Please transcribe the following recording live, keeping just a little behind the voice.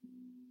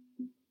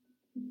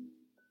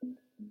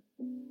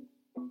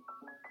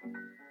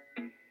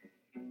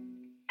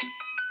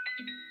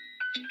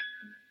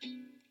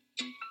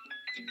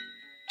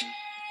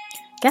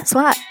Guess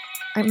what?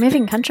 I'm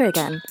moving country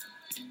again.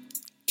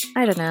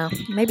 I don't know,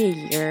 maybe a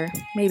year,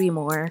 maybe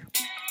more.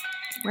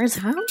 Where's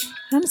home?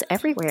 Home's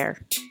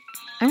everywhere.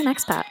 I'm an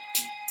expat.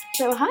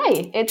 So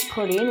hi, it's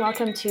Pauline.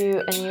 Welcome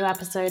to a new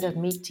episode of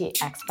Meet the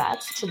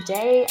Expat.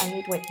 Today I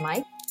meet with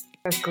Mike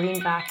of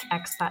Greenback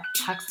Expat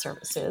Tax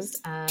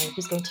Services, and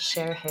he's going to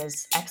share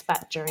his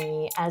expat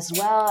journey as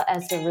well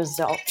as the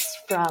results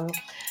from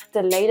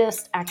the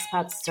latest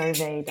expat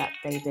survey that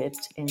they did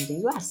in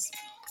the US.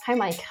 Hi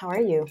Mike, how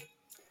are you?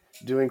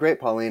 Doing great,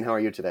 Pauline. How are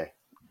you today?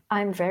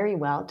 I'm very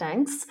well,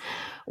 thanks.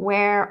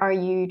 Where are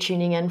you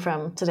tuning in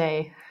from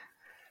today?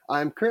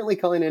 I'm currently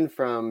calling in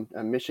from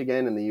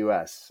Michigan in the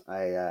U.S.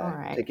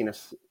 Taking a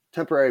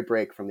temporary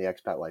break from the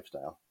expat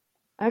lifestyle.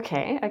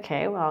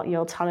 Okay. Well,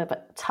 you'll tell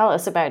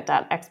us about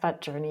that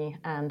expat journey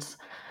and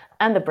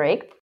the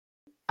break.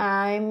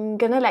 I'm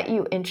gonna let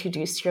you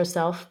introduce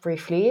yourself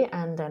briefly,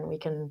 and then we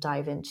can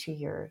dive into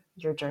your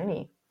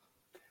journey.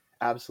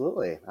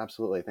 Absolutely.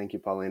 Thank you,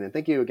 Pauline, and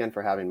thank you again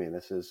for having me.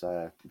 This is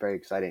very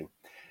exciting.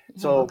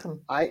 You're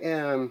welcome. I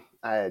am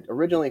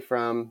originally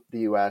from the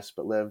U.S.,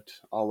 but lived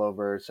all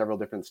over several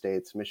different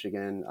states: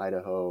 Michigan,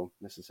 Idaho,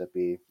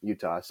 Mississippi,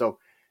 Utah. So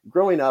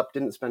growing up,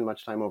 didn't spend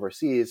much time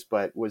overseas,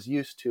 but was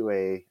used to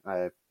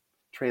a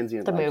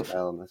transient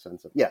lifestyle in the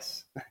sense of,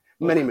 yes,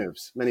 many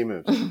moves.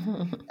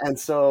 And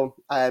so,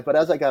 but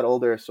as I got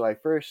older, my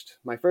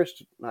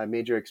first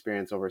major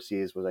experience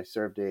overseas was I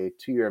served a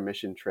 2-year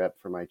mission trip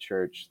for my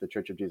church, the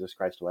Church of Jesus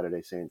Christ of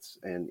Latter-day Saints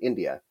in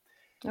India.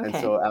 Okay. And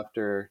so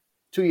after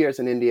 2 years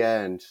in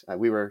India, and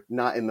we were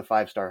not in the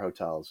 5-star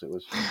hotels. It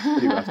was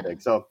pretty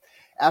rustic. So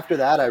after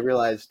that, I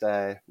realized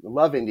I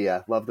love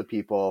India, love the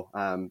people,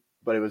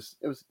 but it was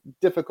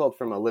difficult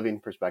from a living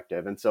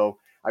perspective. And so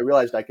I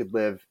realized I could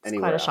live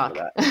anywhere after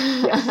that.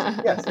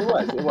 Yes,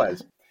 it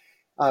was.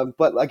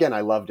 But again, I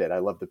loved it. I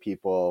loved the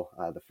people.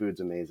 The food's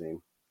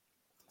amazing.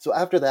 So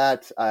after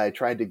that, I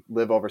tried to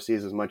live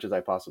overseas as much as I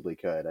possibly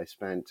could. I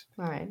spent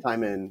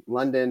time in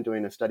London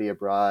doing a study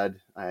abroad.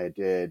 I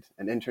did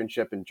an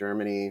internship in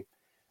Germany.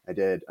 I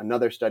did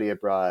another study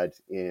abroad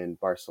in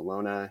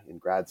Barcelona in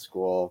grad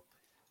school.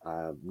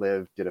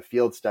 Did a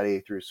field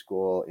study through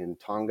school in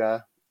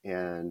Tonga,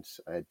 and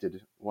I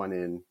did one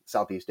in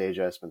Southeast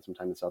Asia. Spent some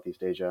time in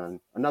Southeast Asia, and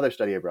another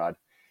study abroad.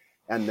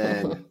 And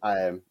then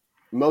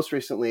most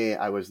recently,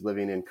 I was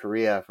living in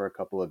Korea for a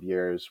couple of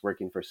years,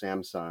 working for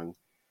Samsung,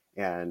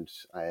 and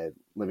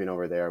living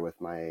over there with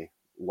my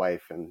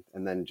wife and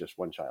then just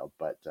one child.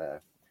 But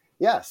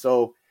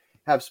so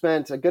have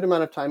spent a good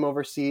amount of time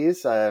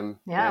overseas, and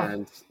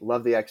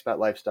love the expat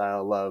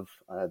lifestyle, love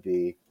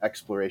the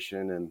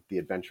exploration and the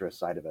adventurous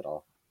side of it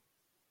all.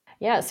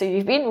 Yeah, so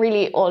you've been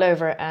really all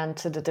over and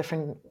to the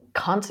different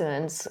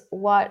continents.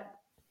 What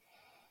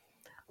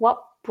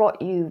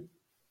brought you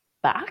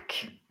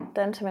back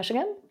then to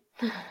Michigan?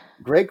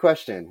 Great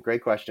question.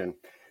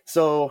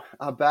 So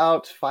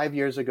about 5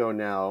 years ago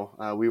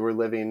now, we were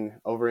living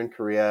over in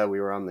Korea. We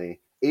were on the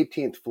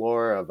 18th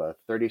floor of a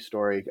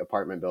 30-story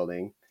apartment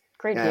building.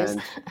 Great views.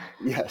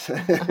 Yes,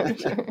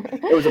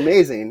 it was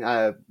amazing.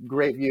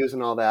 Great views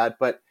and all that.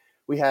 But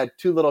we had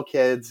 2 little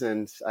kids,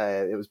 and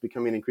it was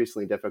becoming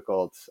increasingly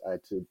difficult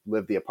to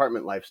live the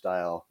apartment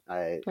lifestyle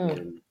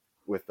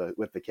with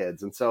the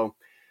kids. And so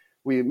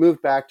we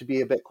moved back to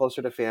be a bit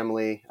closer to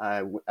family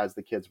as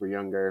the kids were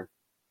younger.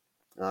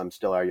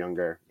 Still are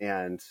younger,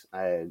 and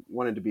I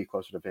wanted to be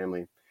closer to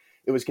family.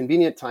 It was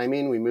convenient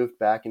timing. We moved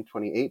back in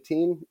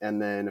 2018,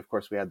 and then of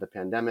course we had the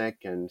pandemic,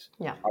 and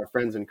our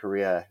friends in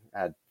Korea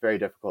had very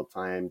difficult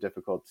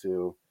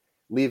to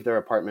leave their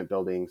apartment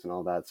buildings and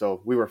all that.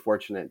 So we were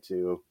fortunate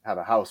to have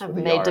a house with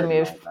a yard the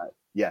move. And all that.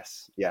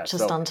 Yes,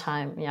 just on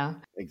time. Yeah,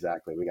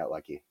 exactly. We got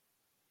lucky.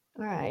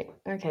 All right.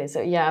 Okay.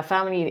 So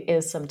family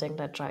is something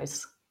that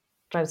drives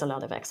a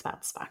lot of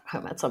expats back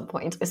home at some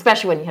point,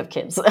 especially when you have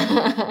kids.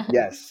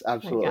 Yes,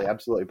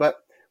 absolutely. But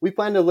we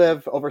plan to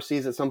live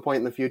overseas at some point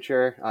in the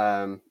future.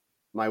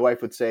 My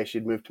wife would say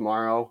she'd move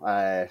tomorrow,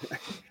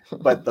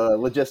 but the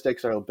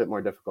logistics are a bit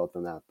more difficult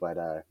than that. But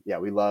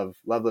we love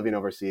living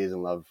overseas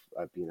and love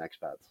being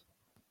expats.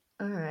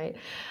 All right.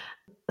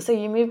 So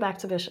you moved back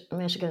to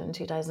Michigan in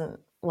 2000,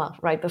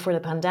 right before the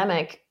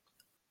pandemic.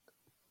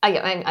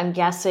 I'm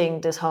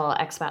guessing this whole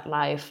expat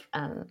life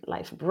and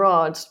life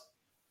abroad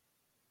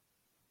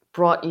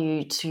brought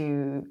you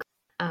to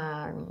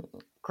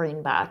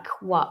Greenback.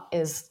 What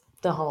is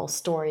the whole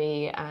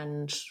story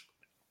and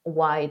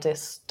why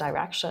this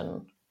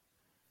direction?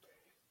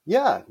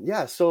 Yeah.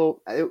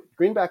 So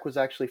Greenback was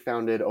actually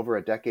founded over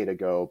a decade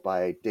ago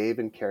by Dave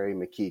and Carrie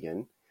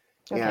McKeegan,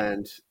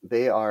 and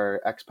they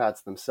are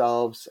expats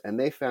themselves, and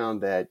they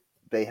found that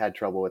they had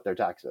trouble with their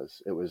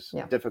taxes. It was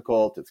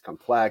difficult. It's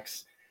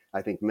complex.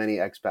 I think many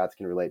expats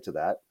can relate to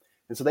that.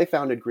 And so they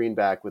founded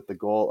Greenback with the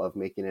goal of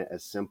making it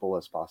as simple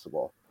as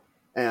possible.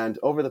 And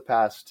over the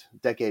past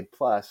decade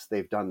plus,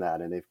 they've done that,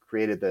 and they've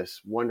created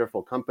this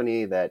wonderful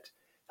company that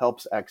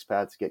helps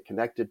expats get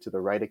connected to the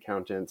right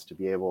accountants to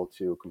be able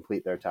to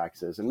complete their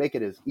taxes and make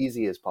it as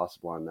easy as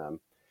possible on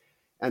them.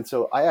 And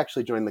so I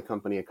actually joined the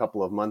company a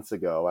couple of months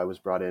ago. I was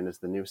brought in as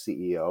the new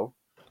CEO.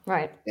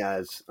 Right.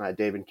 as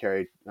Dave and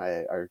Carrie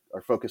are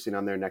focusing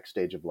on their next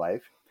stage of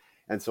life.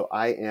 And so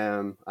I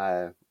am,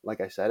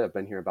 like I said, I've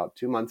been here about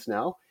 2 months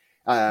now,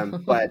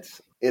 but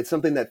it's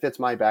something that fits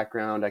my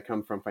background. I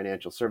come from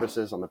financial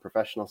services on the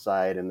professional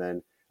side, and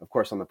then, of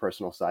course, on the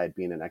personal side,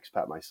 being an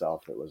expat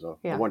myself, it was a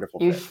wonderful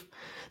fit. You've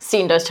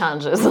seen those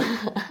challenges.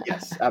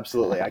 Yes,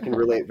 absolutely. I can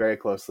relate very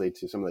closely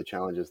to some of the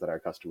challenges that our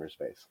customers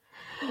face.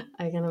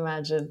 I can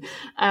imagine.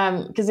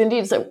 Because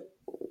indeed, so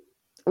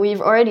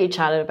we've already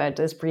chatted about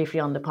this briefly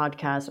on the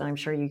podcast, and I'm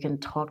sure you can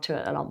talk to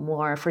it a lot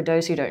more. For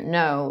those who don't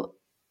know,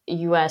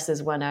 US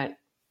is one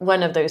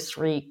of those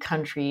three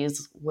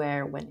countries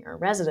where when you're a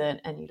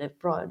resident and you live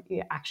abroad,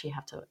 you actually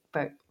have to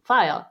both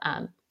file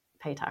and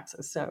pay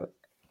taxes. So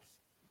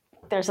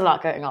there's a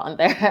lot going on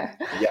there.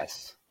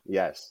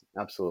 Yes,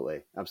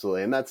 absolutely.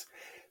 And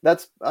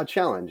that's a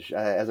challenge.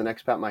 As an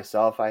expat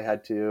myself, I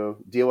had to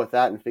deal with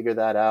that and figure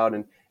that out.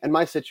 And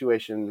my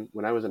situation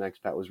when I was an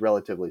expat was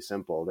relatively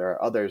simple. There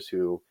are others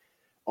who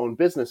own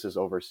businesses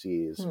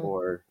overseas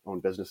or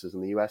own businesses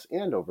in the US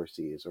and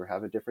overseas, or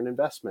have different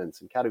investments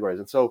and categories.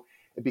 And so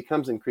it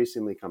becomes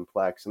increasingly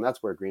complex. And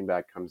that's where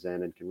Greenback comes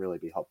in and can really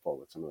be helpful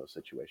with some of those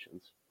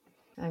situations.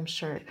 I'm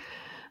sure.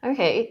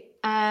 Okay.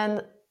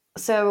 And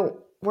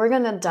so we're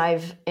going to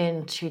dive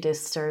into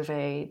this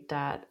survey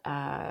that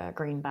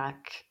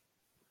Greenback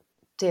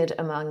did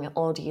among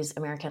all these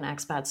American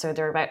expats. So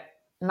there are about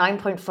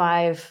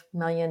 9.5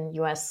 million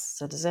US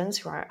citizens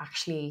who are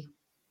actually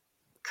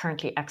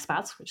currently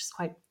expats, which is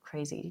quite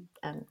crazy.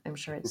 And I'm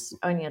sure it's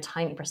only a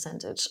tiny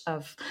percentage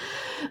of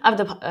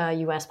the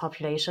US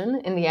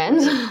population in the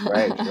end.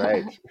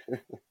 Right.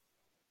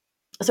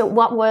 So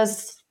what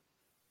was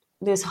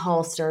this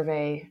whole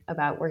survey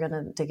about? We're going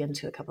to dig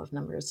into a couple of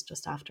numbers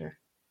just after.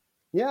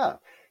 Yeah.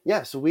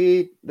 So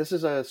this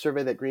is a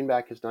survey that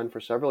Greenback has done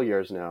for several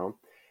years now.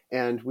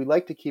 And we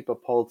like to keep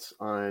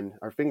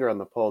our finger on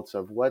the pulse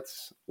of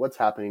what's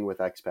happening with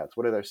expats.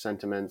 What are their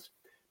sentiments,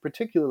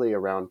 particularly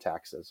around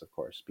taxes, of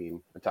course,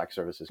 being a tax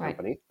services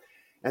company.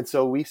 And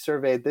so we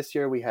surveyed this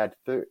year, we had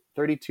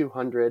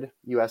 3,200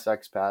 US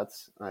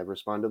expats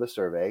respond to the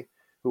survey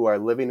who are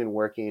living and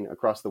working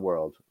across the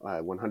world,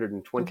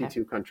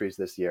 122 countries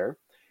this year.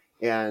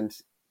 And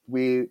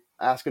we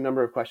ask a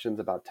number of questions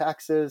about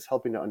taxes,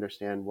 helping to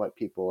understand what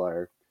people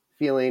are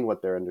feeling,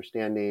 what they're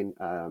understanding,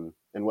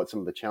 and what some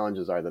of the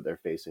challenges are that they're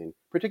facing,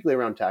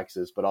 particularly around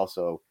taxes, but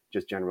also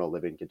just general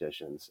living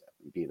conditions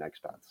being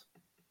expats.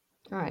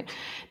 All right.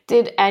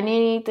 Did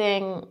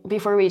anything,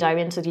 before we dive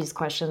into these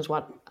questions,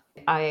 what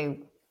I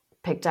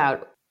picked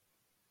out,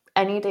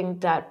 anything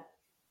that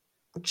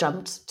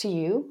jumped to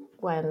you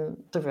when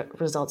the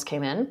results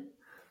came in?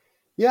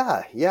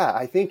 Yeah.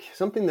 I think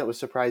something that was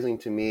surprising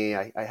to me,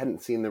 I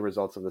hadn't seen the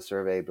results of the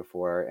survey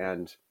before.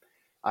 And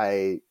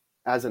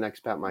as an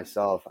expat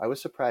myself, I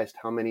was surprised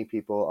how many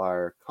people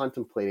are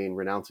contemplating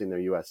renouncing their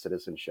US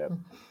citizenship.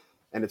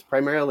 And it's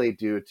primarily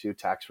due to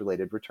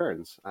tax-related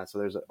returns. So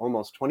there's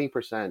almost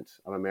 20%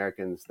 of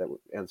Americans that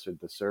answered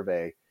the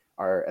survey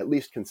are at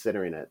least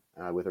considering it,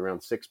 with around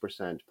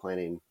 6%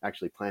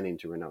 planning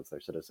to renounce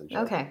their citizenship.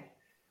 Okay.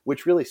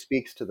 Which really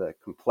speaks to the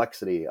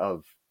complexity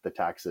of the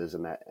taxes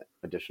and that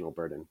additional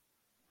burden.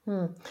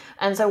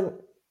 And so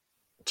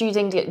do you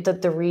think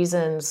that the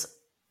reasons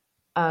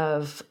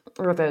of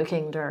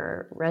revoking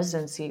their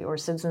residency or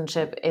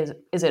citizenship,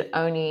 is it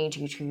only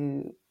due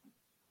to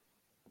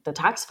the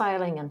tax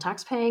filing and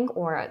tax paying,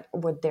 or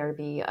would there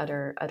be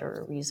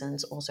other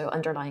reasons, also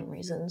underlying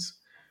reasons?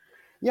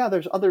 Yeah,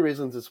 there's other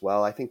reasons as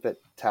well. I think that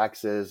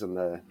taxes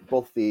and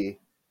both the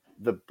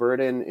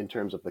burden in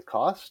terms of the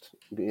cost,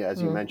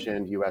 as you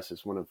mentioned, U.S.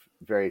 is one of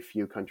very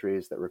few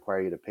countries that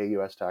require you to pay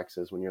U.S.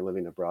 taxes when you're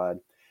living abroad,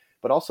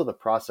 but also the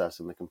process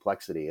and the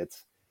complexity.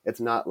 It's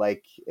not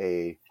like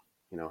a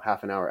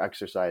half an hour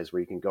exercise where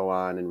you can go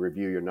on and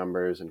review your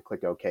numbers and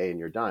click OK and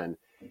you're done.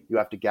 You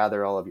have to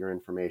gather all of your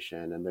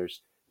information, and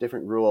there's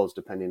different rules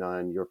depending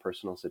on your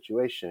personal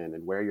situation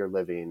and where you're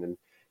living, and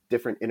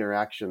different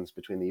interactions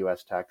between the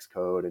U.S. tax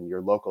code and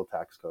your local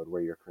tax code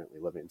where you're currently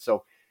living.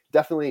 So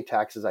definitely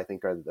taxes, I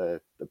think, are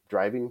the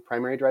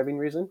primary driving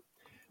reason.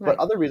 Right. But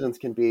other reasons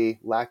can be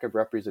lack of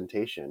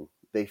representation.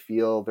 They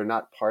feel they're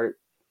not part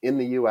in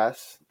the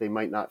U.S. They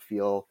might not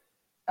feel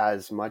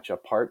as much a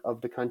part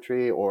of the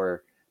country,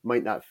 or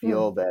might not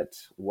feel that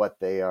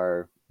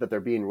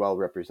they're being well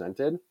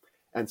represented.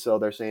 And so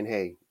they're saying,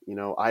 hey,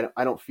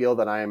 I don't feel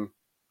that I'm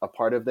a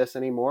part of this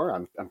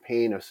anymore. I'm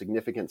paying a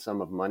significant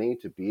sum of money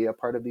to be a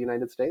part of the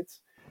United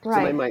States. Right.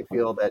 So they might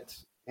feel that,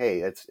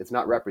 hey, it's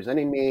not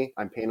representing me.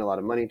 I'm paying a lot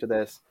of money to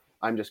this.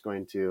 I'm just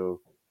going to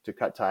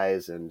cut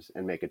ties and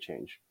make a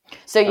change.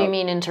 So you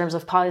mean in terms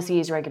of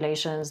policies,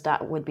 regulations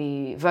that would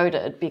be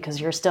voted,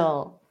 because you're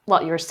still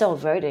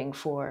voting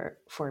for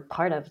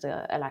part of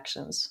the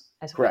elections,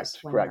 I suppose.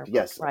 Correct.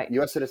 Yes. Right.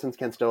 U.S. citizens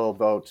can still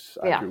vote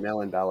through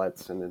mail-in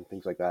ballots and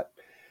things like that.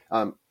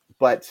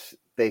 But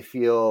they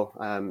feel,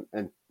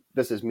 and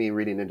this is me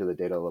reading into the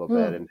data a little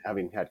bit and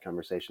having had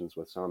conversations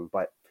with some,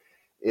 but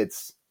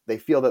they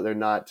feel that they're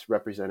not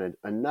represented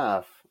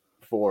enough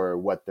for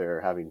what they're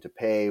having to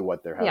pay,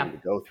 what they're having to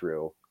go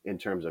through in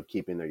terms of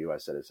keeping their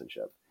U.S.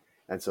 citizenship.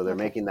 And so they're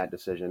making that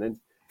decision. And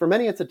for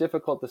many, it's a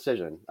difficult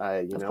decision.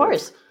 Of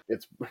course.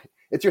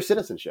 It's your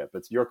citizenship.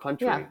 It's your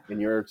country. Yeah.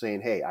 And you're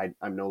saying, hey,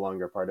 I'm no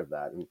longer part of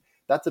that. And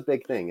that's a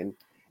big thing. And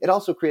it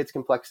also creates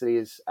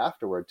complexities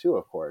afterward, too,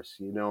 of course.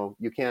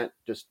 You can't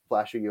just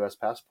flash your U.S.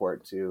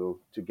 passport to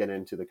get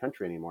into the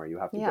country anymore. You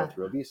have to go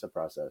through a visa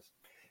process.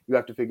 You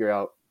have to figure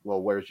out,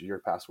 well, where's your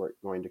passport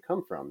going to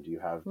come from? Do you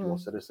have dual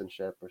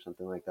citizenship or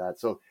something like that?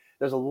 So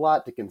there's a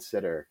lot to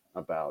consider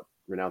about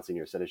renouncing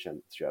your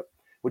citizenship,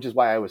 which is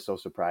why I was so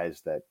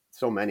surprised that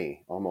so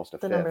many, almost a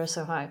fifth. The number is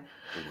so high.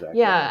 Exactly.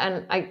 Yeah,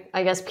 and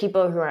I guess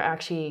people who are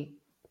actually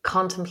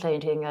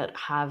contemplating it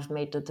have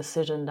made the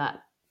decision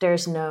that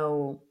there's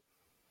no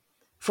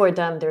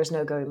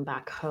going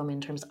back home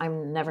in terms,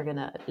 I'm never going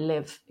to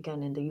live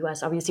again in the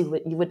US. Obviously,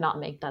 you would not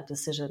make that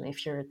decision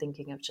if you're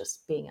thinking of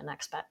just being an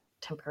expat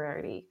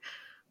temporarily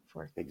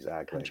for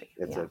country.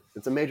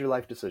 It's a major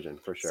life decision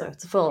for sure. So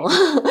it's full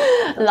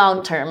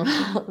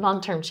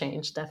long-term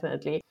change,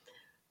 definitely.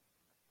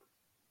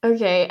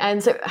 Okay,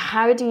 and so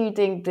how do you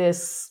think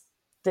this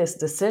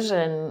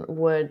decision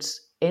would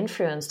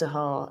influence the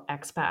whole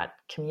expat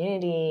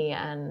community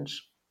and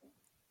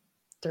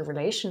the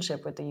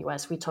relationship with the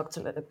US? We talked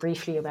a little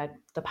briefly about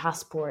the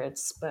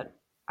passports, but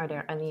are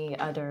there any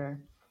other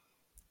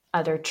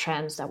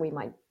trends that we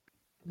might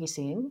be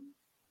seeing?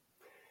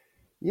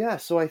 Yeah,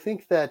 so I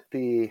think that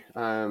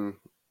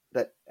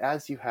that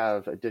as you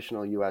have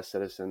additional U.S.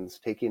 citizens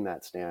taking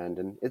that stand,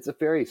 and it's a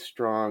very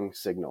strong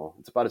signal.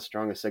 It's about as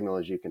strong a signal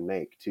as you can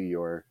make to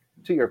your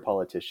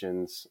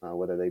politicians,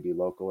 whether they be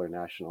local or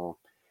national.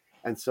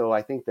 And so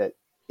I think that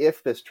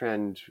if this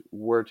trend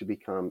were to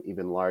become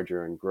even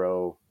larger and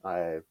grow,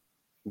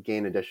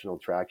 gain additional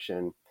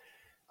traction,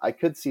 I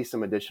could see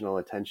some additional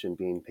attention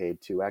being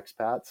paid to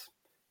expats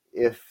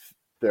if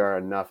there are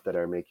enough that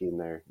are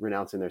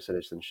renouncing their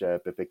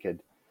citizenship. If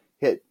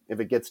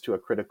it gets to a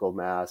critical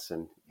mass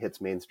and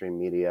hits mainstream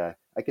media,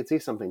 I could see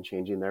something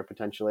changing there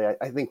potentially.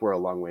 I think we're a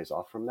long ways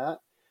off from that.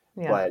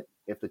 Yeah. But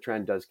if the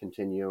trend does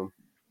continue,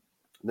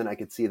 then I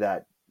could see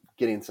that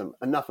getting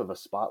enough of a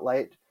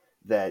spotlight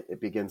that it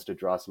begins to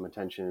draw some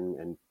attention,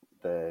 and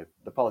the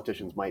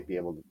politicians might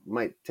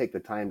take the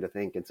time to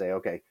think and say,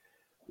 okay,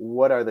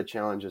 what are the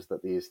challenges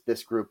that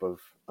this group of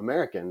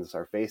Americans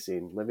are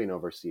facing living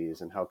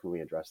overseas, and how can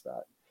we address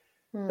that?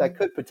 That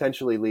could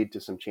potentially lead to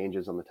some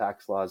changes on the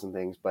tax laws and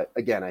things. But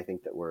again, I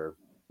think that we're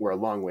a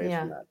long way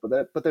from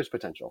that. But there's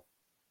potential.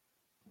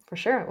 For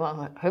sure.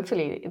 Well,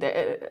 hopefully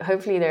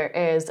there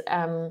is.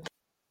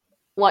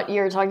 What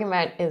you're talking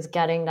about is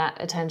getting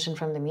that attention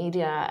from the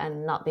media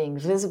and not being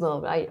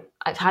visible.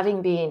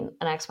 Having been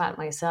an expat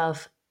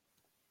myself,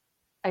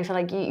 I feel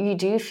like you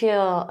do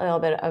feel a little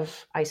bit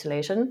of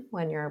isolation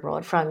when you're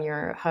abroad from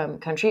your home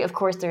country. Of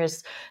course,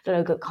 there's the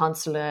local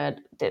consulate.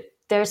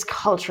 There's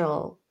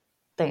cultural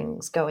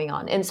things going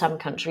on in some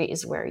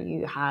countries where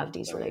you have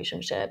these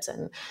relationships,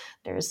 and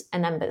there's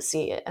an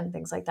embassy and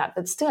things like that.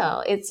 But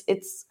still,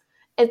 it's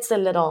a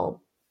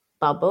little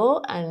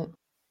bubble, and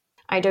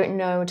I don't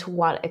know to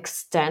what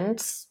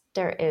extent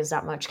there is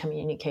that much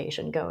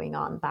communication going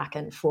on back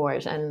and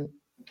forth. And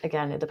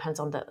again, it depends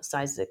on the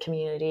size of the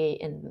community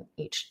in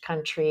each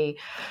country.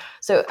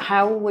 So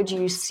how would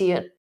you see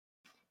it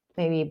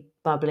maybe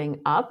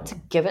bubbling up to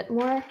give it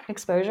more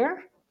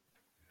exposure?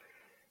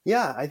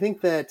 Yeah, I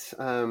think that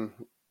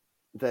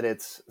that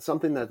it's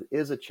something that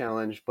is a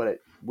challenge, but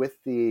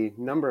with the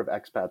number of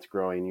expats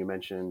growing, you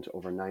mentioned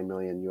over 9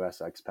 million US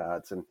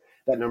expats, and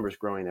that number is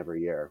growing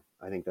every year.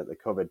 I think that the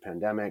COVID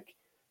pandemic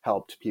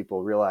helped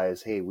people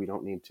realize, hey, we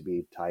don't need to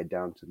be tied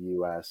down to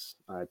the US,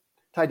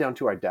 tied down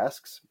to our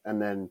desks,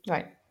 and then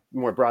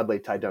more broadly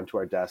tied down to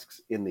our desks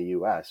in the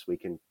US. We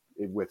can,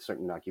 with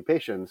certain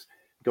occupations,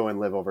 go and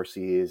live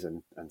overseas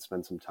and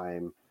spend some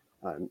time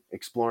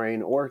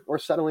exploring or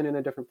settling in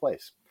a different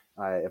place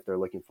if they're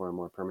looking for a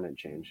more permanent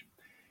change.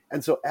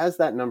 And so as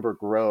that number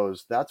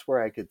grows, that's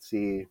where I could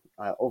see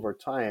over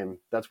time,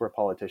 that's where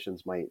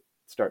politicians might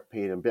start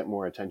paying a bit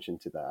more attention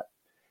to that.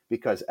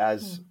 Because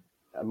as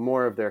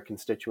more of their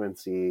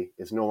constituency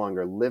is no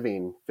longer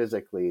living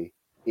physically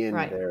in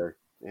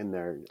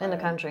the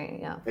country.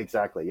 Yeah,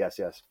 exactly. Yes.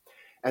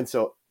 And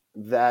so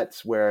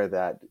that's where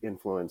that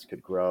influence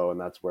could grow, and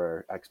that's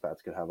where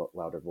expats could have a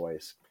louder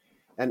voice.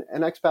 And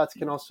expats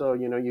can also,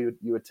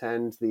 you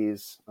attend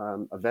these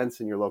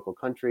events in your local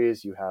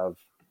countries.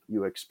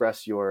 You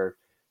express your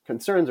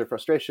concerns or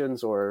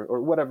frustrations or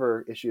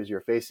whatever issues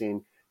you're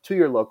facing to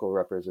your local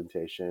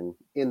representation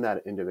in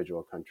that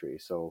individual country.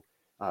 So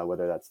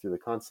whether that's through the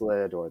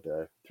consulate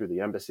or through the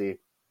embassy,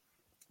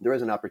 there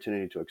is an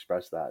opportunity to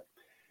express that.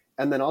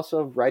 And then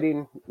also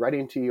writing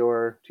to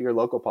your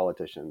local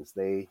politicians.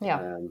 They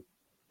a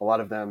lot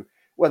of them,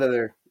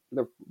 whether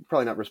they're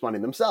probably not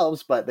responding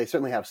themselves, but they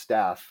certainly have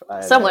staff.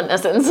 Someone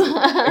listens.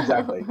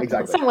 Exactly.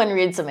 Someone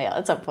reads a mail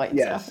at some point.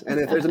 Yes, so. And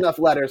if there's enough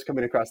letters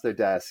coming across their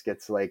desk,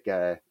 it's like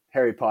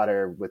Harry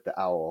Potter with the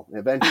owl.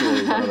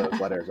 Eventually, one of those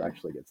letters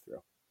actually gets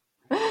through.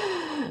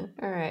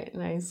 All right,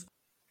 nice.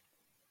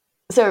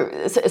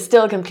 So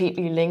still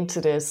completely linked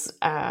to this,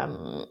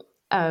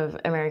 of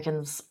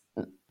Americans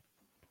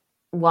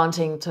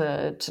wanting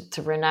to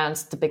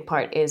renounce, the big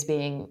part is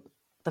being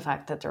the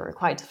fact that they're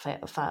required to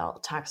file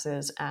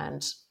taxes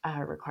and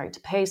are required to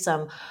pay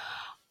some.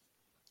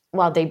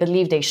 While they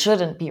believe they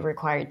shouldn't be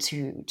required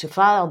to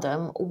file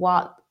them,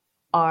 what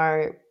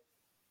are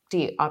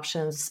the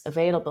options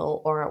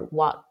available, or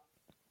what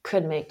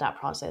could make that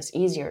process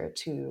easier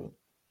to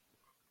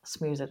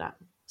smooth it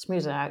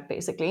out,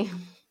 basically?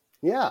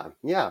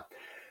 Yeah.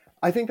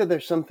 I think that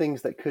there's some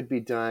things that could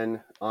be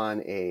done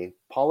on a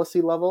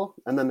policy level,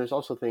 and then there's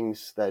also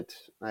things that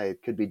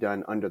could be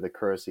done under the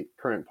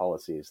current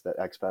policies that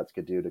expats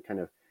could do to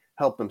kind of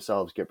help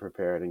themselves get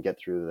prepared and get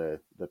through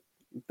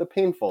the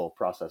painful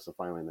process of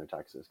filing their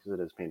taxes, because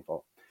it is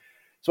painful.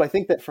 So I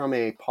think that from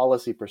a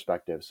policy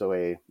perspective,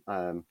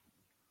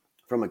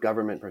 from a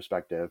government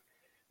perspective,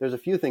 there's a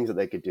few things that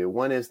they could do.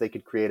 One is they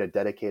could create a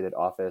dedicated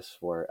office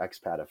for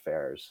expat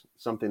affairs,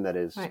 something that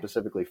is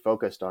specifically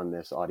focused on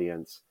this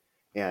audience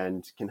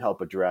and can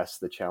help address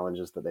the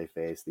challenges that they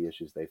face, the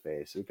issues they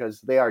face,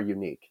 because they are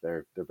unique.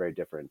 They're very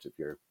different if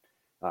you're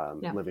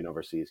living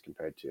overseas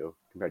compared to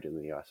in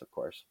the US, of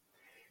course.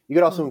 You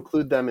could also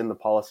include them in the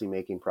policy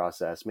making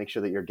process. Make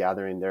sure that you're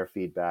gathering their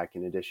feedback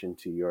in addition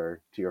to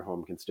your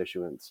home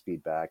constituents'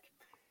 feedback.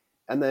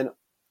 And then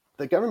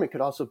the government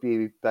could also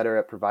be better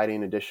at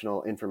providing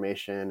additional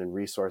information and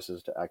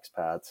resources to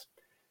expats.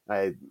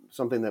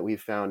 Something that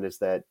we've found is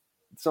that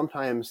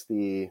sometimes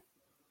the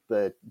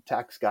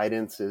tax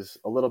guidance is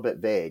a little bit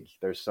vague.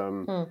 There's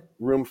some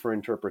room for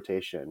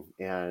interpretation,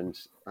 and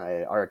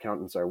our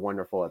accountants are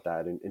wonderful at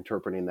that, in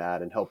interpreting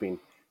that and helping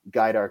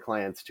guide our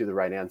clients to the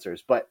right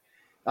answers. But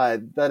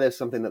that is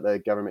something that the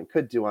government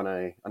could do on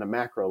a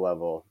macro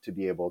level to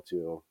be able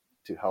to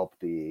help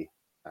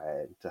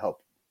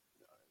help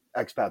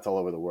expats all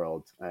over the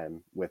world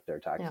with their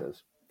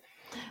taxes.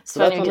 It's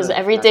funny because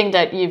everything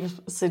that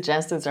you've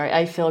suggested,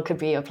 I feel could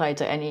be applied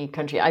to any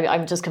country.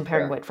 I'm just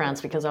comparing with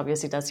France because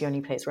obviously that's the only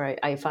place where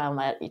I file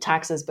my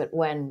taxes. But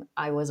when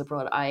I was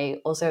abroad,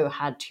 I also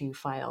had to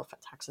file for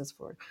taxes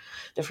for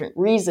different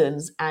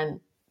reasons. And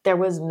there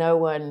was no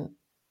one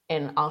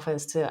in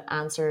office to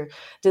answer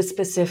the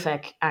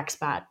specific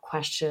expat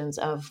questions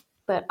of,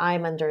 but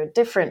I'm under a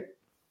different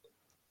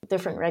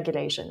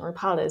regulation or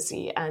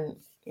policy. And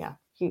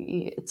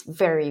it's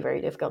very, very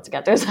difficult to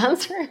get those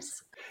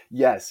answers.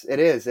 Yes, it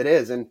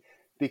is. And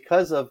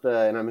because of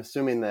and I'm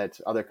assuming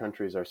that other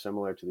countries are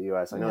similar to the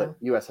US. I know that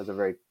the US has a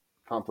very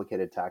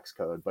complicated tax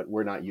code, but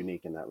we're not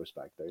unique in that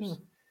respect. There's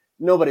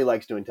nobody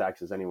likes doing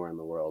taxes anywhere in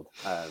the world.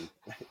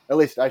 At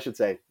least I should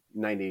say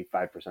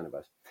 95% of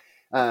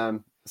us.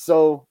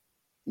 So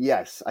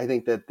yes, I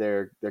think that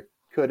there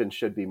could and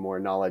should be more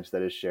knowledge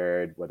that is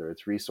shared, whether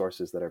it's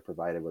resources that are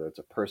provided, whether it's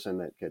a person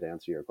that could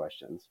answer your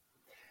questions.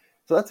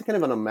 So that's kind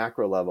of on a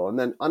macro level. And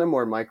then on a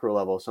more micro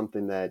level,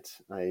 something that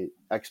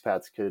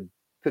expats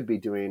could be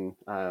doing,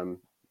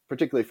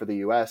 particularly for the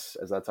US,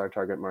 as that's our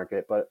target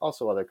market, but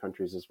also other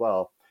countries as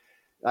well.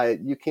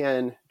 You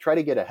can try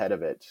to get ahead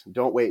of it.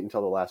 Don't wait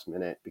until the last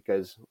minute,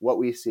 because what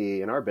we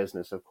see in our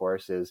business, of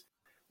course, is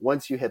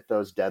once you hit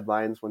those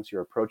deadlines, once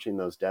you're approaching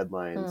those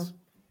deadlines,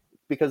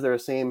 because they're the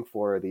same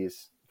for the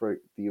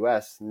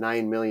US,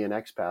 9 million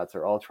expats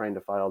are all trying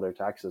to file their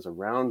taxes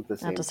around the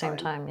same time. At the same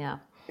time, yeah.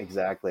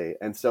 Exactly.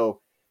 And so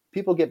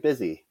people get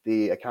busy.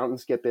 The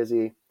accountants get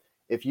busy.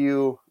 If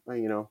you,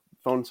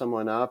 phone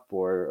someone up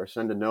or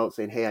send a note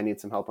saying, hey, I need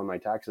some help on my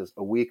taxes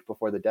a week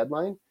before the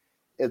deadline,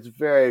 it's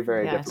very,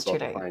 very difficult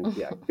to find.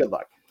 Yeah, good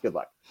luck.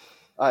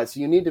 So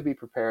you need to be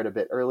prepared a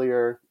bit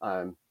earlier.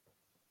 You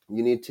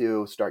need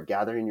to start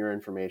gathering your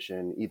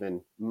information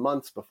even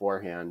months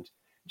beforehand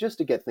just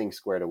to get things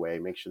squared away.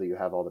 Make sure that you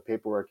have all the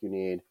paperwork you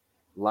need.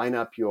 Line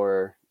up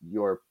your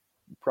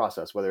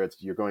process, whether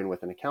it's you're going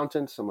with an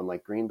accountant, someone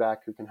like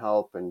Greenback who can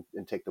help and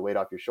take the weight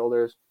off your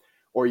shoulders,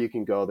 or you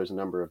can there's a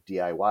number of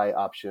DIY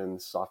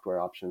options, software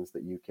options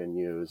that you can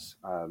use.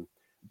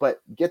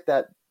 But get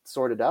that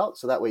sorted out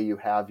so that way you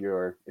have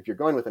if you're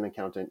going with an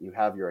accountant, you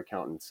have your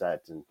accountant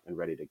set and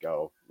ready to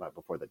go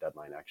before the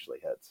deadline actually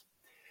hits.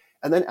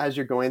 And then as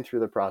you're going through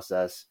the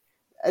process,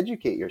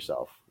 educate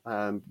yourself.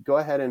 Go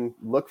ahead and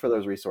look for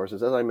those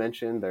resources. As I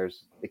mentioned,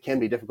 it can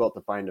be difficult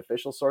to find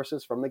official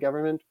sources from the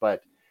government,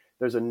 but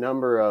there's a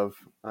number of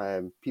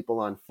people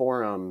on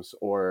forums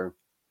or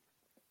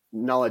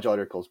knowledge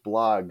articles,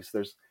 blogs.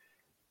 There's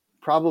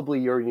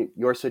probably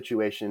your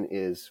situation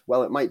is,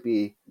 well, it might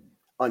be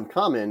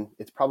uncommon.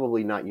 It's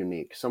probably not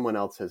unique. Someone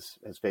else has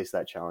faced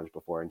that challenge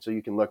before. And so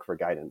you can look for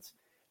guidance.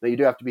 Now, you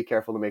do have to be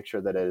careful to make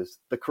sure that it is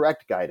the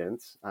correct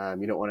guidance.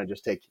 You don't want to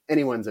just take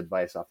anyone's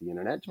advice off the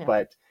internet. Yeah.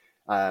 But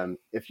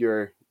if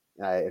you're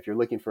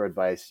looking for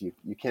advice,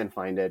 you can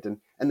find it. And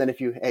then if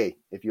you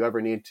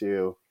ever need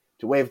to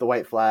wave the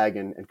white flag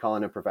and call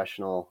in a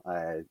professional,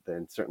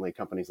 then certainly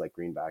companies like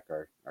Greenback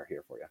are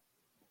here for you.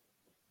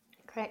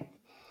 Great.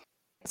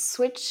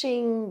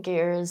 Switching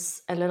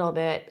gears a little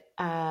bit,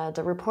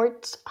 the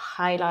report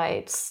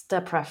highlights the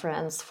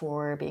preference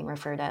for being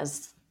referred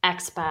as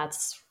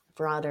expats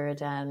rather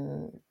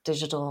than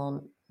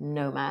digital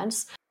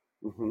nomads.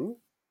 Mm-hmm.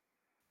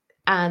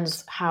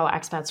 and how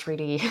expats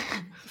really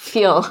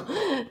feel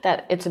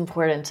that it's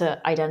important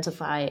to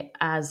identify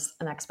as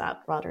an expat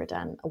rather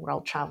than a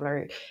world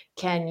traveler.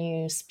 Can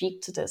you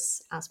speak to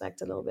this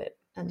aspect a little bit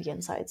and the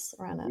insights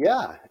around it?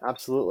 Yeah,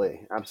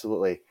 absolutely.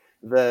 Absolutely.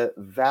 The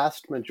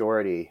vast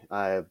majority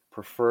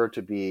prefer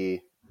to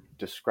be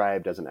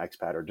described as an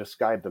expat or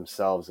describe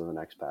themselves as an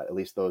expat, at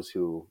least those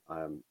who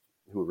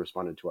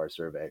responded to our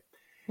survey.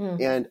 Hmm.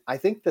 And I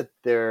think that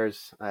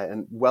there's,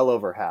 and well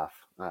over half,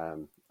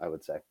 I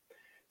would say.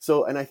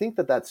 So, and I think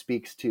that that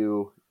speaks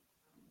to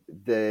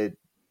the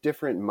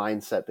different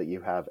mindset that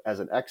you have as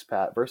an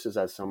expat versus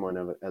as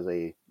someone as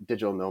a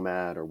digital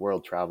nomad or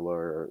world traveler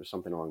or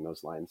something along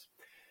those lines.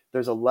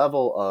 There's a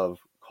level of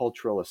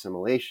cultural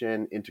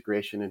assimilation,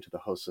 integration into the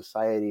host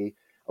society,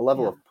 a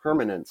level Yeah, of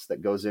permanence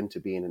that goes into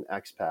being an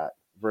expat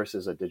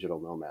versus a digital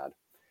nomad.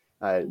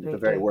 The very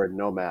completely. word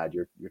nomad,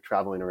 you're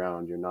traveling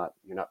around, you're not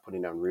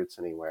putting down roots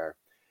anywhere.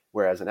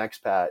 Whereas an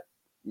expat,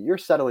 you're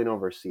settling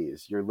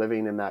overseas, you're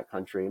living in that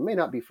country. It may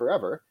not be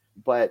forever,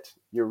 but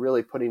you're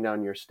really putting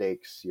down your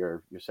stakes.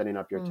 You're setting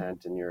up your Mm.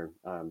 tent, and you're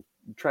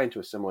trying to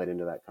assimilate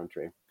into that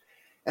country.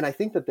 And I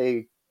think that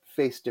they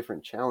face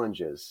different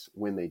challenges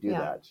when they do Yeah.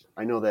 that.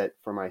 I know that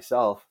for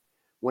myself,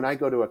 when I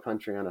go to a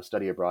country on a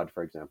study abroad,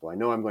 for example, I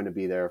know I'm going to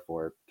be there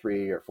for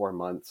 3 or 4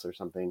 months or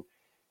something.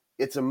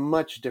 It's a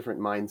much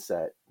different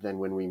mindset than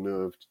when we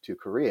moved to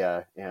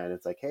Korea. And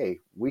it's like,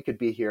 hey, we could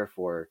be here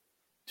for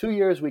 2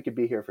 years, we could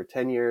be here for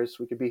 10 years,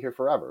 we could be here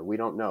forever. We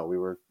don't know. We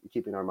were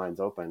keeping our minds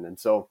open. And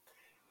so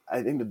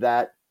I think that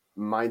that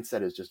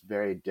mindset is just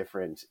very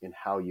different in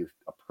how you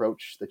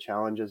approach the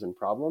challenges and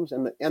problems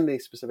and the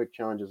specific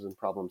challenges and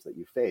problems that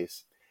you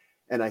face.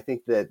 And I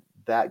think that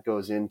that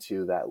goes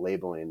into that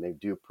labeling. They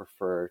do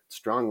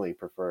strongly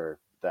prefer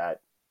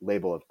that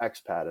label of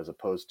expat as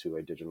opposed to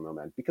a digital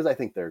nomad because I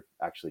think they're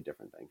actually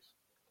different things.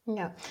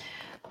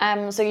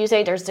 Yeah. So you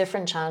say there's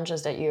different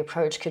challenges that you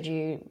approach. Could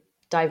you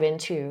dive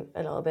into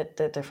a little bit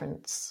the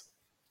difference?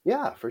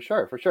 Yeah, for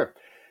sure, for sure.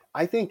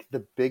 I think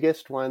the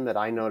biggest one that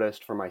I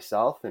noticed for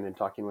myself and in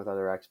talking with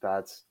other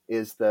expats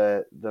is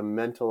the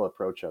mental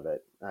approach of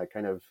it,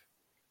 kind of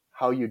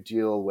how you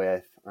deal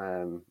with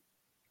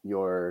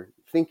your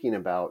thinking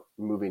about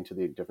moving to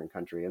the different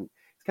country. And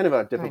it's kind of a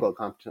Right. difficult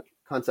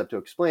concept to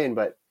explain,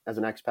 but as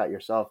an expat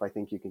yourself, I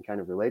think you can kind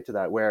of relate to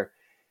that. Where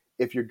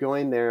if you're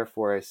going there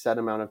for a set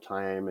amount of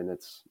time and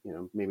it's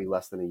maybe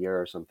less than a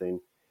year or something,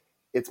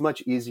 it's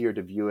much easier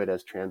to view it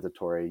as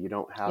transitory. You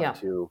don't have Yeah.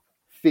 to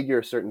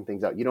figure certain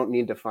things out. You don't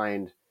need to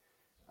find,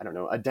 I don't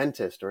know, a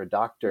dentist or a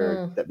doctor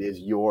Mm. that is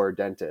your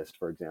dentist,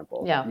 for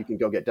example. Yeah. You can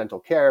go get dental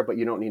care, but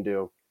you don't need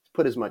to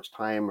put as much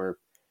time or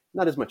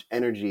not as much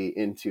energy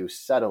into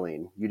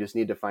settling. You just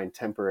need to find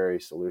temporary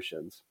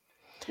solutions.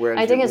 I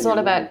Whereas think it's when you're all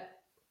about moving,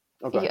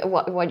 oh, go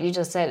ahead. what you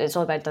just said. It's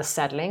all about the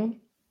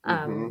settling.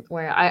 Mm-hmm.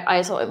 Where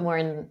I saw it more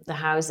in the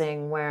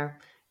housing, where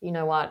you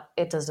know what,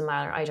 it doesn't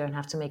matter. I don't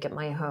have to make it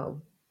my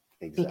home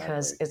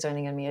because Exactly. it's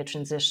only going to be a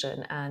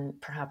transition, and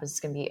perhaps it's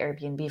going to be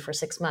Airbnb for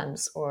 6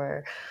 months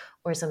or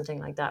something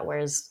like that.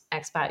 Whereas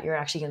expat, you're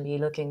actually going to be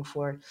looking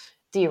for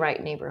the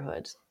right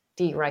neighborhood,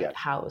 the right Yes.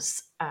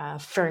 house,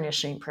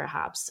 furnishing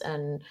perhaps,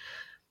 and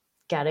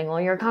getting all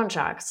your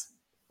contracts.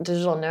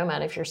 Digital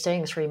nomad, if you're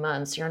staying 3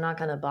 months, you're not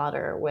going to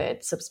bother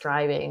with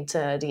subscribing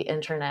to the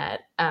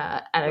internet,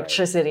 Right.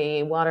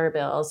 electricity, water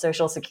bill,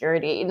 social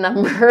security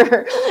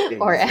number,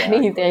 or Exactly.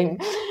 anything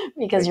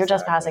because you're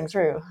just Exactly. passing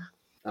through.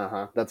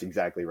 Uh-huh. That's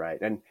exactly right.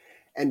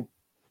 And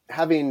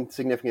having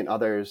significant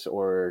others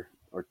or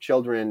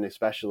children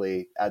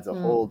especially adds a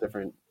whole Mm.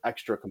 different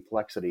extra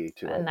complexity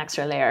to it. An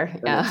extra layer.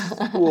 And Yeah.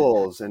 it's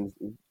schools and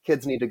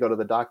kids need to go to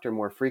the doctor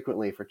more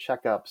frequently for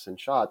checkups and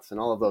shots and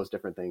all of those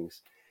different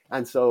things.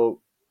 And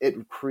so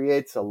it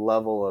creates a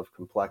level of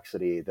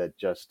complexity that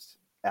just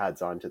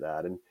adds on to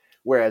that. And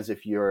whereas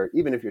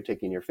even if you're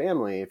taking your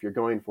family, if you're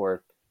going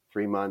for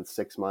 3 months,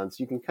 6 months,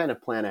 you can kind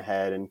of plan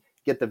ahead and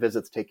get the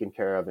visits taken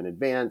care of in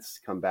advance,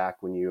 come back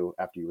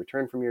after you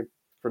return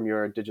from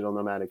your digital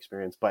nomad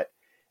experience. But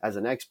as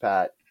an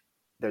expat,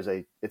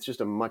 it's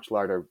just a much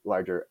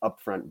larger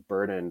upfront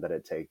burden that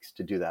it takes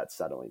to do that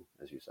settling,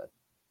 as you said.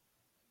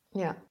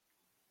 Yeah.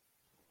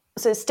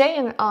 So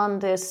staying on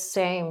this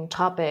same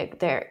topic,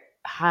 there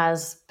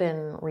has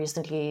been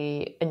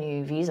recently a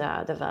new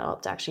visa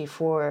developed actually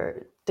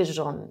for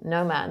digital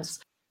nomads.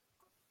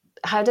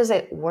 How does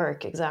it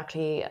work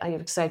exactly?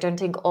 Because I don't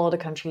think all the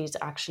countries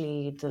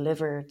actually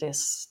deliver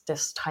this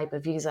type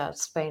of visa.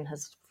 Spain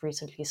has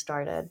recently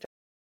started.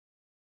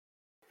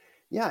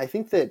 Yeah, I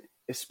think that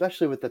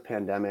especially with the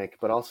pandemic,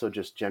 but also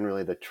just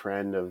generally the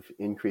trend of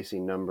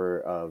increasing number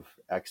of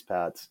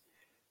expats,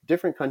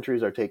 different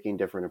countries are taking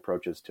different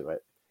approaches to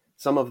it.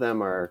 Some of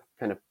them are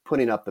kind of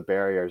putting up the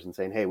barriers and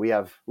saying, "Hey, we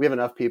have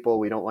enough people.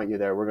 We don't want you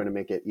there. We're going to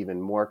make it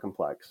even more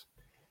complex."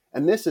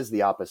 And this is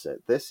the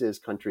opposite. This is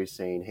countries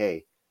saying,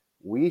 "Hey,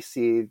 we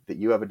see that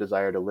you have a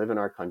desire to live in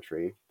our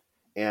country,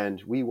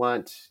 and we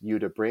want you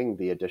to bring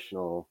the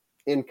additional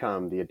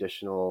income, the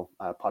additional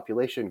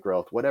population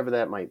growth, whatever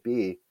that might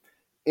be,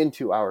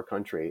 into our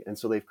country. And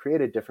so they've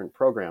created different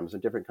programs,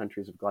 and different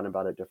countries have gone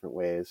about it different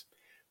ways.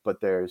 But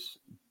there's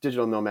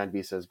digital nomad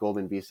visas,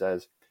 golden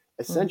visas.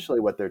 Essentially,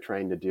 what they're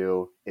trying to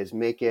do is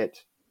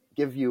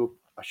give you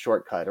a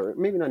shortcut, or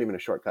maybe not even a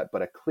shortcut,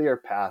 but a clear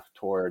path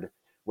toward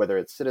whether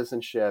it's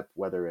citizenship,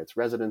 whether it's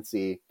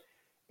residency,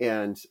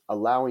 and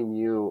allowing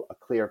you a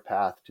clear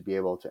path to be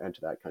able to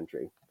enter that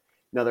country.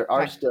 Now, there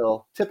are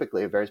still,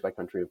 typically, it varies by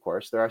country, of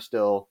course, there are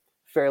still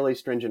fairly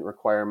stringent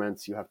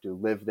requirements. You have to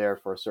live there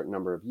for a certain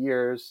number of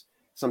years.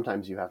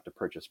 Sometimes you have to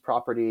purchase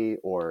property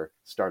or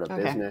start a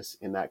business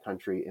in that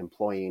country,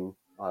 employing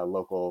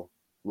local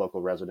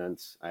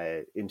residents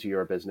into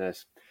your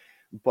business.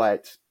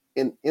 But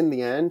in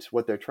the end,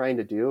 what they're trying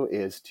to do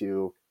is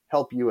to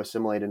help you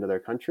assimilate into their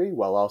country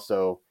while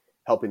also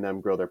helping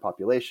them grow their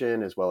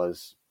population, as well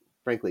as,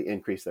 frankly,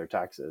 increase their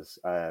taxes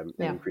and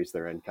increase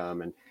their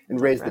income and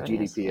raise the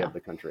GDP of the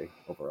country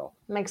overall.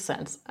 Makes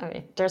sense. I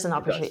mean, there's an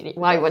opportunity.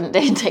 Why wouldn't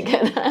they take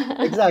it?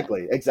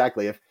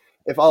 Exactly.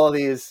 If all of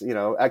these,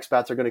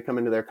 expats are going to come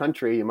into their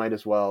country, you might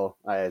as well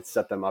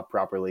set them up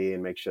properly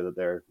and make sure that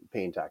they're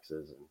paying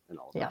taxes and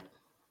all of that. Yeah,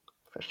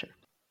 for sure.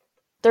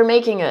 They're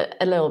making it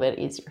a little bit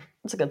easier.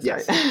 It's a good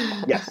start.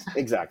 Yes,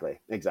 exactly.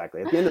 At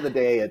the end of the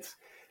day,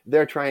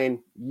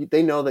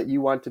 they know that you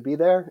want to be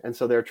there, and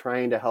so they're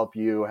trying to help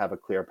you have a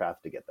clear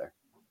path to get there.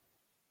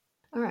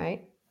 All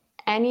right.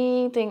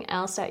 Anything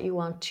else that you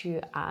want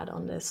to add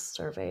on this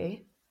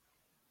survey?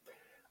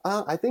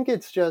 I think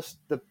it's just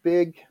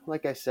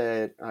like I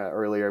said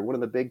earlier, one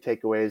of the big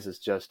takeaways is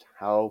just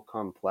how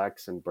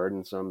complex and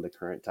burdensome the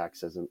current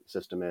tax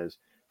system is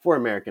for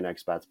American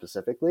expats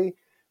specifically,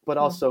 but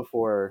also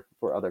for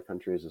other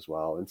countries as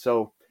well. And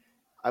so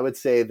I would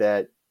say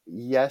that,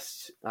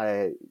 yes,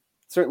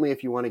 certainly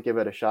if you want to give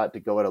it a shot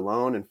to go it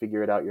alone and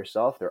figure it out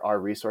yourself, there are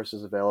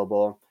resources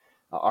available.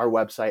 Our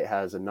website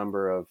has a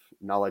number of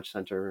knowledge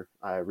center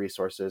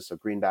resources, so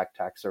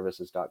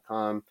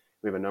greenbacktaxservices.com.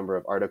 We have a number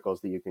of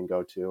articles that you can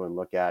go to and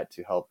look at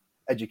to help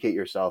educate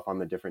yourself on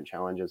the different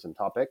challenges and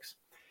topics.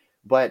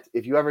 But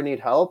if you ever need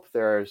help,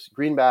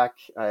 Greenback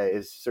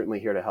is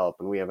certainly here to help.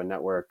 And we have a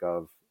network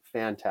of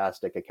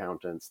fantastic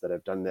accountants that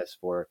have done this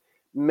for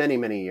many,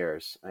 many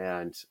years,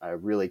 and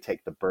really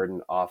take the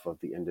burden off of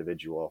the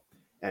individual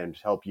and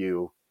help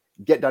you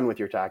get done with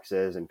your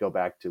taxes and go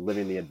back to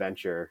living the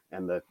adventure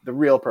and the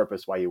real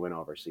purpose why you went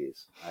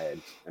overseas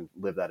and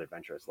live that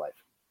adventurous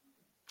life.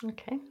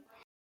 Okay.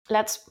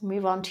 Let's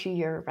move on to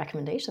your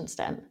recommendations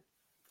then.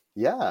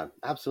 Yeah,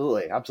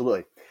 absolutely.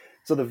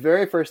 So the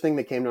very first thing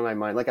that came to my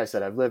mind, like I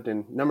said, I've lived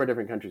in a number of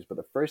different countries, but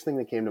the first thing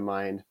that came to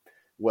mind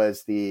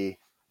was the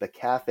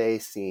cafe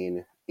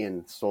scene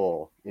in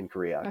Seoul in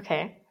Korea.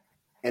 Okay.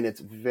 And it's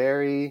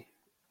very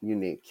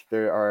unique.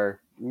 There are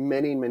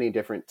many, many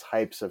different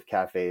types of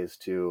cafes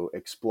to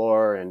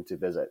explore and to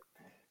visit.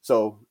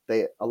 So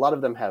a lot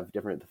of them have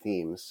different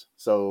themes.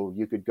 So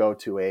you could go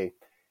to a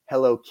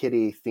Hello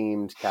Kitty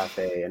themed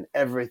cafe and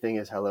everything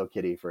is Hello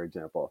Kitty, for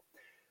example.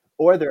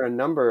 Or there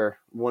are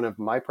one of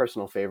my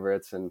personal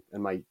favorites, and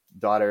my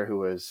daughter, who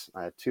was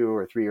 2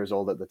 or 3 years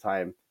old at the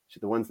time,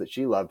 the ones that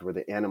she loved were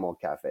the animal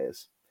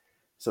cafes.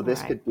 So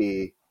this could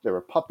be, there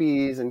were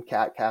puppies and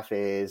cat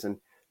cafes, and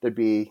so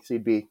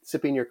you'd be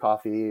sipping your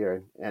coffee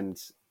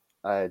and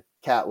a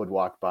cat would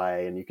walk by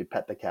and you could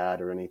pet the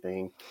cat or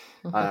anything.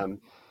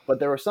 But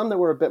there were some that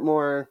were a bit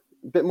more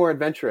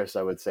adventurous,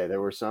 I would say.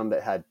 There were some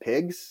that had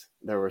pigs.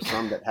 There were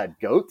some that had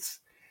goats.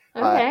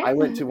 I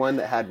went to one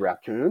that had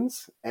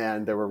raccoons,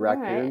 and there were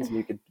raccoons, and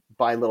you could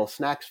buy little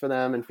snacks for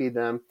them and feed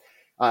them.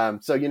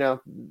 So,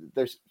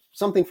 there's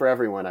something for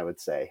everyone, I would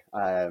say,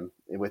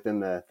 within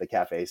the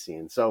cafe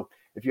scene. So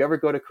if you ever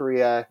go to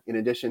Korea, in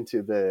addition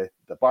to the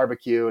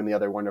barbecue and the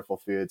other wonderful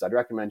foods, I'd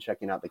recommend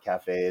checking out the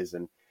cafes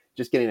and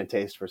just getting a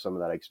taste for some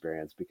of that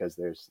experience, because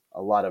there's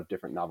a lot of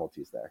different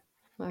novelties there.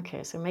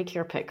 Okay, so make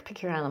your pick.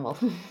 Pick your animal.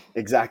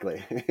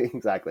 Exactly.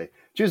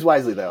 Choose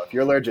wisely, though. If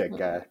you're allergic,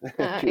 choose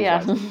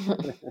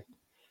wisely.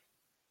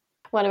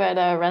 What about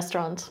a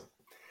restaurant?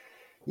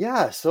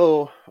 Yeah,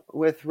 so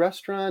with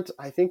restaurant,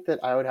 I think that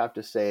I would have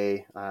to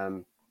say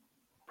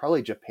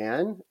probably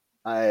Japan.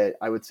 I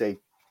would say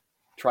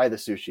try the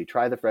sushi,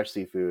 try the fresh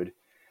seafood.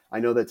 I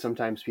know that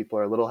sometimes people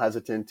are a little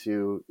hesitant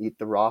to eat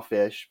the raw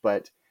fish,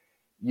 but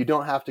you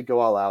don't have to go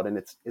all out, and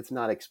it's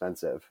not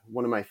expensive.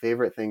 One of my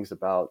favorite things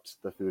about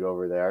the food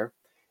over there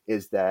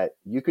is that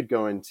you could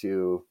go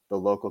into the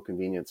local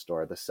convenience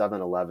store, the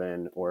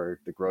 7-Eleven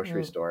or the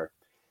grocery store,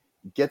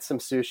 get some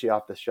sushi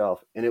off the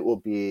shelf, and it will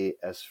be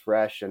as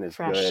fresh and as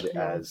good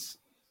as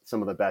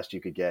some of the best you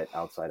could get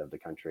outside of the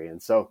country.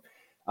 And so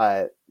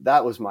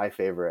that was my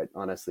favorite,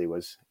 honestly,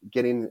 was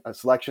getting a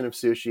selection of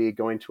sushi,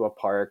 going to a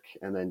park,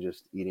 and then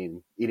just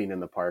eating in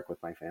the park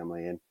with my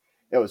family. And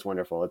it was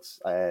wonderful. It's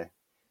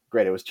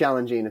great. It was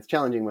challenging. It's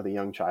challenging with a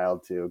young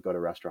child to go to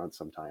restaurants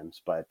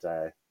sometimes, but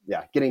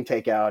getting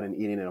takeout and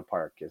eating in a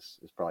park is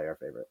probably our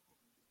favorite.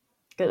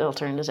 Good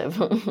alternative.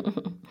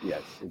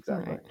 Yes,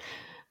 exactly. Right.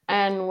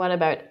 And what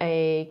about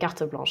a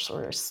carte blanche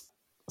or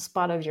a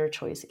spot of your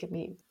choice? It could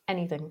be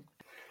anything.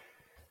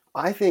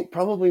 I think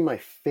probably my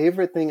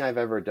favorite thing I've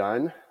ever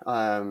done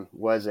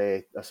was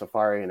a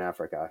safari in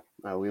Africa.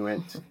 We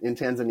went in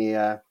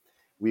Tanzania.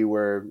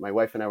 My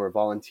wife and I were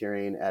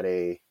volunteering at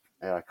a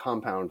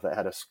compound that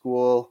had a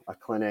school, a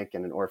clinic,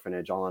 and an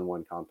orphanage all on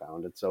one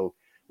compound. And so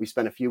we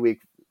spent a few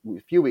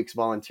weeks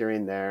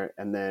volunteering there.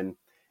 And then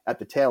at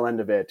the tail end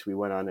of it, we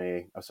went on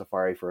a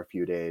safari for a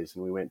few days,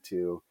 and we went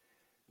to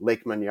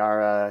Lake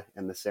Manyara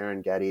and the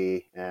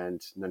Serengeti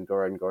and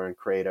Ngorongoro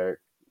crater,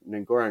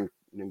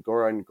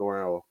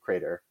 Ngorongoro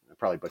crater. I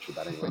probably butchered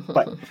that anyway,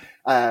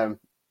 but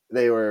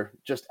they were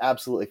just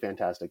absolutely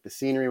fantastic. The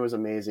scenery was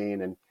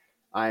amazing, and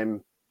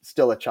I'm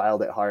still a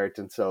child at heart,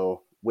 and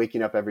so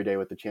waking up every day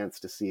with the chance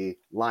to see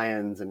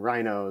lions and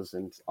rhinos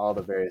and all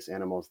the various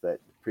animals that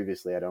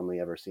previously I'd only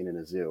ever seen in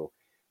a zoo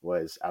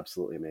was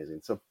absolutely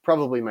amazing. So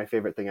probably my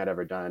favorite thing I'd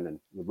ever done, and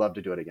would love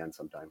to do it again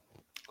sometime.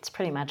 It's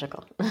pretty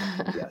magical.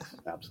 Yes,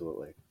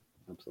 absolutely.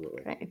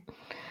 Absolutely. Great.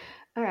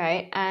 All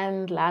right.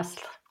 And last,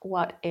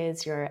 what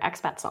is your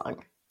expat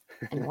song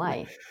and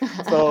why?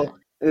 So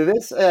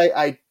this,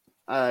 I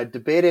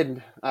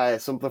debated,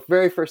 so the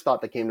very first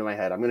thought that came to my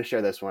head, I'm going to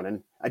share this one,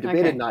 and I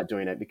debated not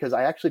doing it because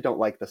I actually don't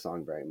like the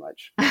song very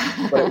much,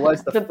 but it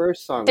was the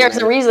first song. There's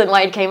a reason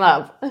why it came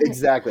up.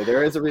 Exactly.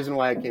 There is a reason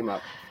why it came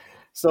up.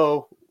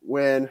 So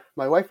when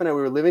my wife and I,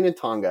 we were living in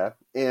Tonga,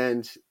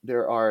 and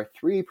there are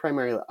 3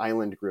 primary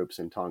island groups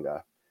in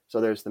Tonga. So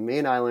there's the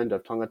main island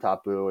of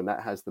Tongatapu, and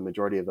that has the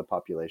majority of the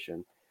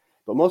population.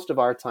 But most of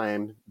our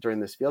time during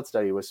this field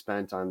study was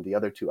spent on the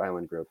other 2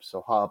 island groups,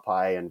 so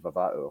Ha'apai and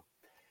Vava'u.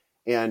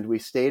 And we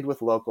stayed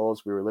with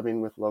locals. We were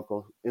living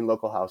in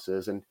local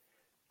houses, and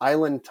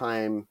island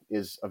time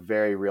is a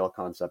very real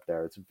concept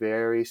there. It's a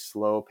very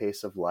slow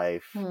pace of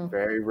life,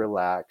 very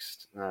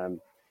relaxed.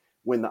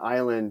 When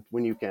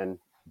you can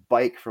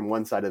bike from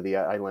one side of the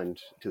island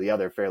to the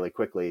other fairly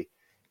quickly,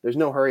 there's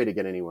no hurry to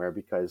get anywhere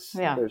because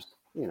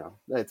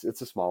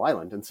it's a small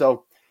island. And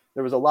so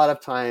there was a lot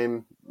of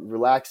time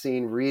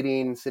relaxing,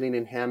 reading, sitting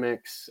in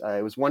hammocks.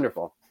 It was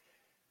wonderful.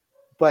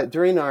 But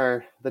during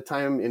the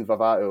time in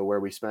Vava'u,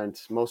 where we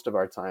spent most of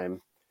our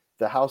time,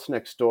 the house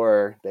next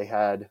door, they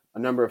had a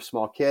number of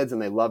small kids,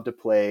 and they loved to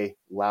play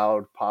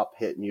loud pop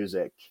hit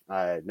music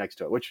next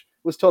to it, which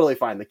was totally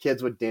fine. The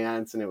kids would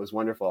dance, and it was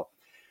wonderful.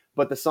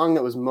 But the song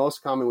that was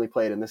most commonly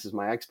played, and this is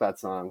my expat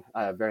song,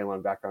 very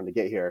long background to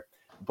get here,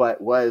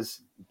 but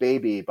was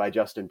 "Baby" by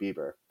Justin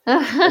Bieber.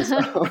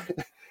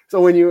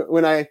 So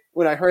when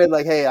I heard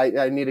like, hey,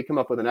 I need to come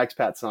up with an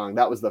expat song,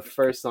 that was the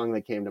first song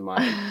that came to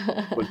mind,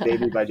 was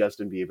 "Baby" by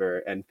Justin Bieber,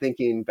 and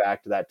thinking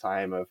back to that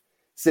time of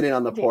sitting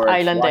on the porch,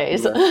 island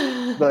days,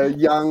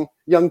 the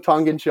young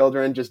Tongan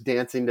children just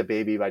dancing to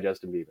 "Baby" by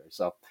Justin Bieber.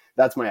 So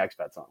that's my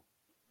expat song.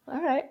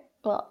 All right.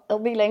 Well, it'll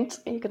be linked.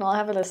 You can all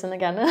have a listen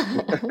again.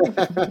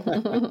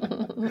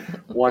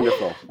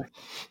 Wonderful.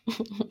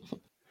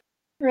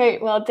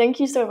 Great. Well, thank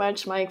you so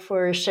much, Mike,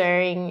 for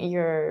sharing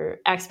your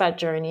expat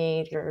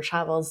journey, your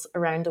travels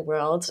around the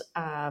world,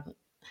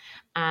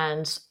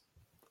 and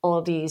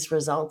all these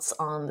results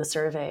on the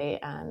survey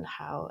and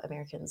how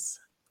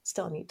Americans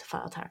still need to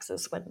file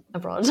taxes when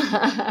abroad.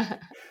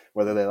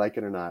 Whether they like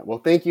it or not. Well,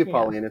 thank you,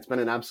 Pauline. It's been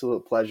an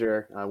absolute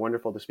pleasure.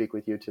 Wonderful to speak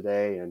with you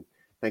today. And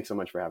thanks so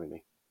much for having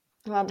me.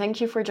 Well, thank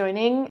you for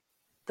joining.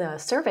 The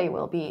survey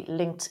will be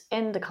linked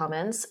in the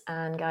comments.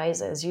 And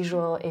guys, as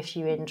usual, if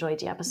you enjoyed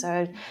the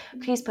episode,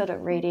 please put a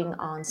rating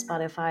on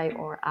Spotify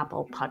or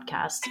Apple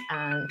Podcasts.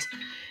 And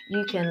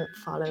you can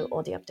follow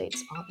all the updates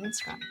on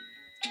Instagram.